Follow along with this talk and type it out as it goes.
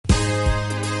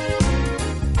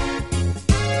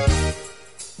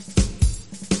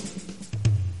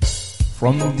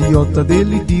From the altar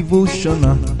daily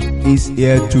devotional is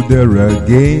here to there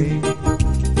again.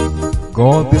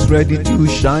 God is ready to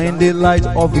shine the light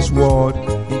of His word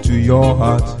into your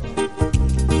heart.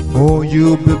 Oh,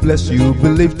 you'll be blessed, you'll be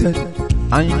lifted,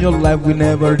 and your life will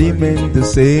never remain the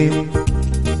same.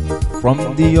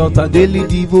 From the altar daily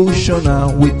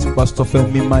devotional with Pastor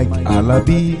Femi Mike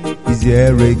Alabi is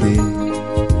here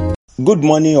again. Good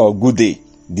morning or good day.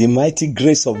 The mighty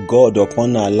grace of God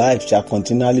upon our life shall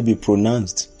continually be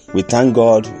pronounced. We thank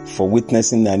God for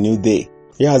witnessing a new day.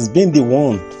 He has been the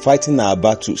one fighting our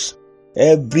battles.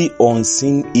 Every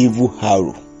unseen evil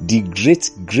arrow, the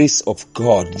great grace of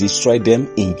God destroyed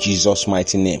them in Jesus'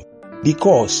 mighty name.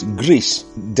 Because grace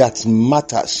that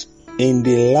matters in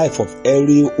the life of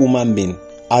every human being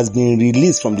has been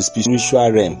released from the spiritual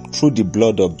realm through the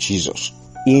blood of Jesus.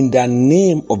 In the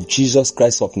name of Jesus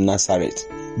Christ of Nazareth,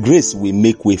 grace will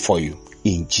make way for you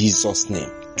in Jesus'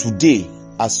 name. Today,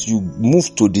 as you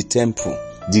move to the temple,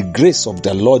 the grace of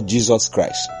the Lord Jesus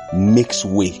Christ makes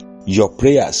way. Your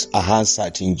prayers are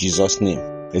answered in Jesus' name.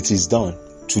 It is done.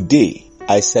 Today,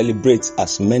 I celebrate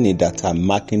as many that are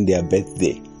marking their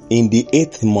birthday. In the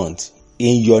 8th month,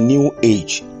 in your new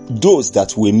age, those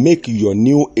that will make your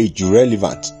new age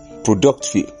relevant,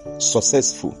 productive,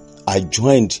 successful, are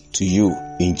joined to you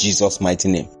in Jesus' mighty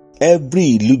name.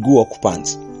 Every illegal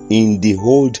occupant in the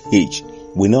old age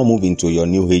will now move into your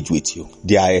new age with you.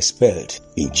 They are expelled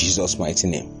in Jesus' mighty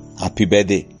name. Happy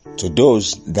birthday to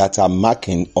those that are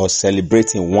marking or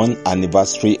celebrating one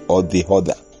anniversary or the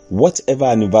other. Whatever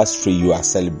anniversary you are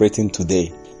celebrating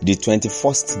today, the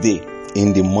 21st day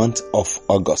in the month of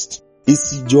August,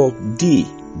 is your day.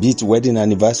 Be it wedding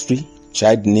anniversary,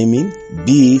 child naming,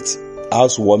 be it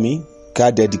housewarming,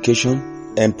 car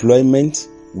dedication, employment,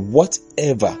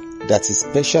 whatever that is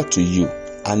special to you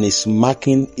and is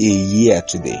marking a year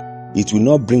today. It will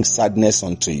not bring sadness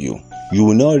unto you. You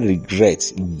will not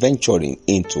regret venturing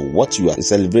into what you are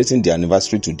celebrating the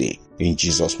anniversary today in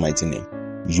Jesus' mighty name.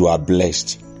 You are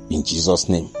blessed in Jesus'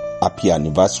 name. Happy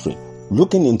anniversary.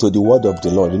 Looking into the word of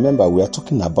the Lord, remember we are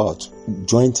talking about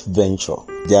joint venture.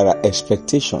 There are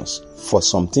expectations for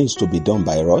some things to be done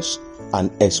by us and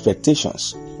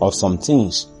expectations of some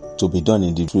things to be done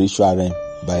in the spiritual realm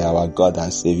by our God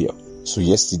and Savior. So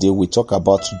yesterday we talked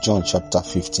about John chapter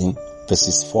 15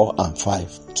 verses 4 and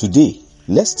 5. Today,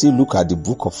 let's still look at the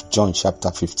book of John chapter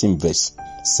 15 verse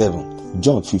 7.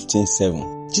 John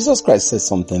 15:7. Jesus Christ said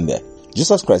something there.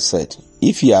 Jesus Christ said,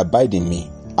 "If ye abide in me,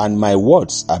 and my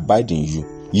words abide in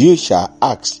you, you shall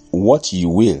ask what you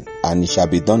will, and it shall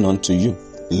be done unto you."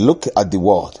 Look at the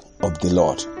word of the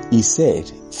Lord. He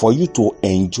said, for you to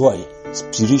enjoy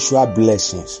spiritual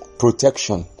blessings,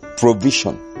 protection,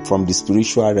 provision from the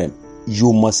spiritual realm,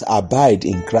 you must abide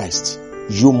in Christ.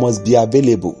 You must be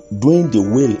available, doing the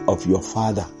will of your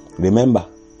Father. Remember,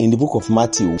 in the book of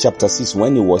Matthew chapter 6,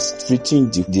 when he was treating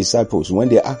the disciples, when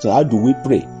they asked him, how do we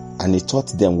pray? And he taught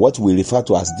them what we refer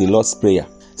to as the Lord's Prayer.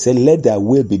 He said, let thy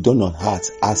will be done on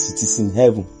earth as it is in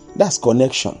heaven. That's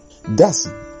connection. That's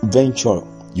venture.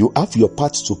 You have your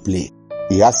part to play.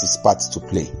 He has his part to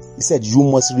play. He said, you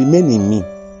must remain in me.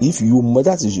 If you,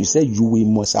 that is, he said, you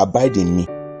must abide in me.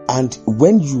 And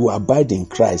when you abide in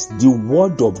Christ, the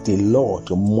word of the Lord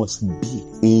must be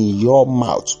in your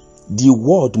mouth. The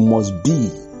word must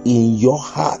be in your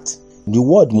heart. The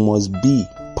word must be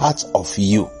part of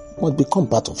you. Must become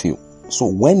part of you. So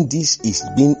when this is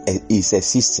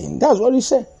existing, that's what he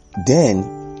said.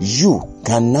 Then you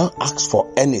can now ask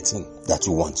for anything that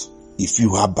you want. If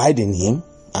you abide in him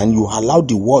and you allow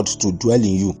the word to dwell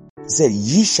in you, he said,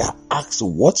 ye shall ask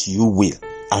what you will,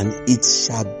 and it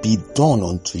shall be done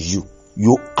unto you.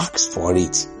 You ask for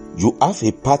it. You have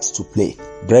a part to play.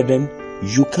 Brethren,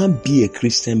 you can't be a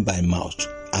Christian by mouth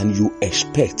and you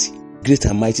expect great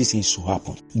and mighty things to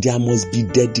happen. There must be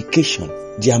dedication.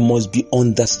 There must be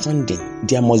understanding.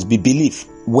 There must be belief.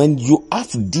 When you have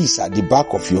this at the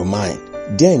back of your mind,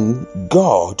 then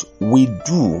God will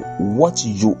do what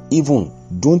you even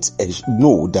don't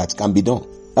know that can be done.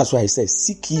 That's why he says,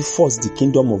 seek ye first the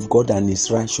kingdom of God and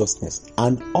his righteousness,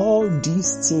 and all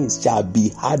these things shall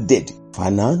be added.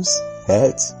 Finance,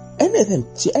 health, anything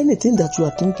that you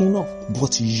are thinking of.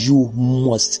 But you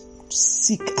must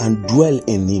seek and dwell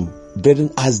in him.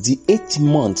 Brethren, as the 8th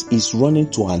month is running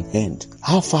to an end,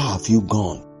 how far have you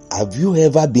gone? Have you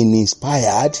ever been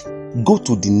inspired? Go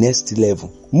to the next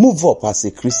level. Move up as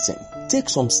a Christian. Take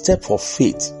some step of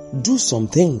faith. Do some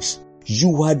things.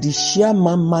 You are the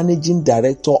chairman, managing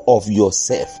director of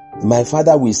yourself. My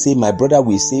father will say, my brother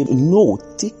will say, no,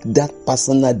 take that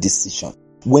personal decision.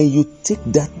 When you take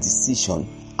that decision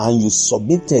and you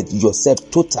submitted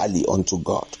yourself totally unto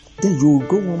God, then you will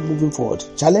go on moving forward.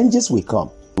 Challenges will come.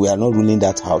 We are not ruling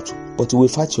that out, but you will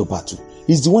fight your battle.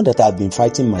 He's the one that I've been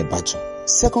fighting my battle.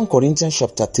 2 Corinthians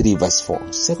chapter 3 verse 4.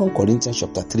 2 Corinthians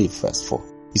chapter 3 verse 4.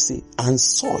 He said, and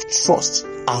such trust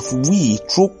have we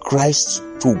through Christ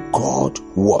to God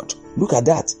word. Look at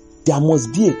that. There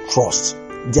must be a trust.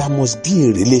 There must be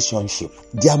a relationship.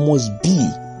 There must be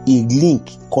a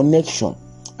link, connection,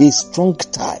 a strong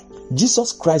tie.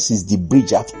 Jesus Christ is the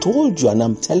bridge. I've told you and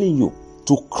I'm telling you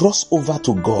to cross over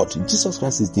to God. Jesus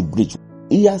Christ is the bridge.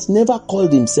 He has never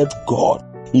called himself God.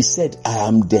 He said, I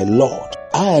am the Lord.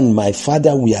 I and my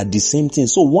Father, we are the same thing.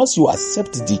 So once you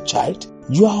accept the child,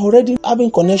 you are already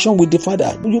having connection with the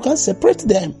Father. You can't separate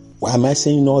them. Why am I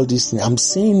saying all this? I'm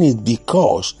saying it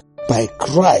because by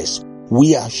Christ,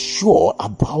 we are sure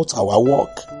about our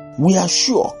work. We are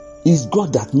sure. It's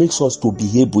God that makes us to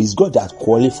be able. It's God that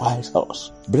qualifies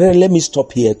us. Brethren, let me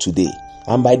stop here today.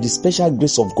 And by the special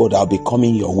grace of God, I'll be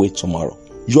coming your way tomorrow.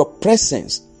 Your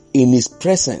presence in His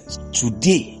presence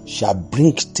today shall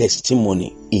bring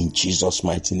testimony in Jesus'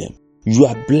 mighty name. You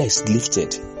are blessed,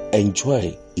 lifted.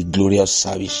 Enjoy a glorious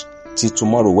service. Till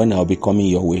tomorrow when I'll be coming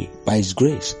your way. By His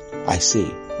grace, I say,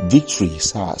 victory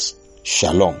is ours.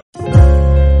 Shalom.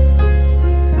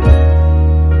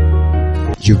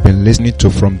 You've been listening to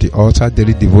From the Altar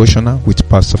Daily Devotional with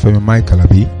Pastor Femi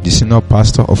Alabi, the Senior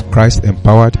Pastor of Christ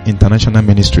Empowered International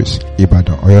Ministries,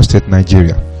 Ibadan, Oyo State,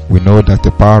 Nigeria. We know that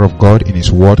the power of God in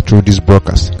His Word through this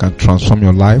broadcast can transform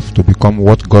your life to become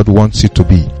what God wants you to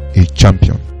be, a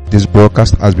champion. This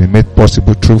broadcast has been made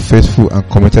possible through faithful and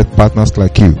committed partners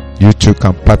like you. You too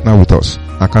can partner with us.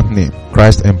 Account name,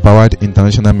 Christ Empowered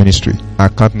International Ministry.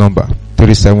 Account number,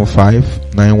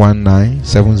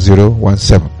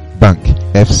 375-919-7017. Bank,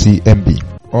 FCMB.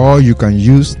 Or you can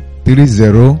use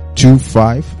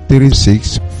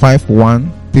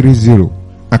 3025365130.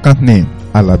 Account name,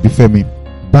 Alabi Femi.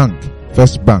 Bank,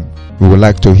 First Bank. We would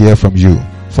like to hear from you.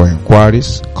 For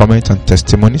inquiries, comments and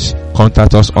testimonies,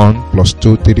 contact us on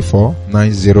 +234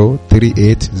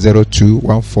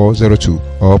 9038021402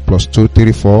 or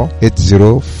 +234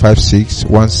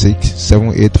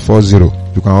 8056167840.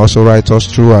 You can also write us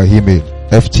through our email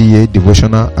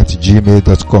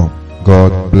ftadevotional@gmail.com.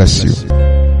 God bless you.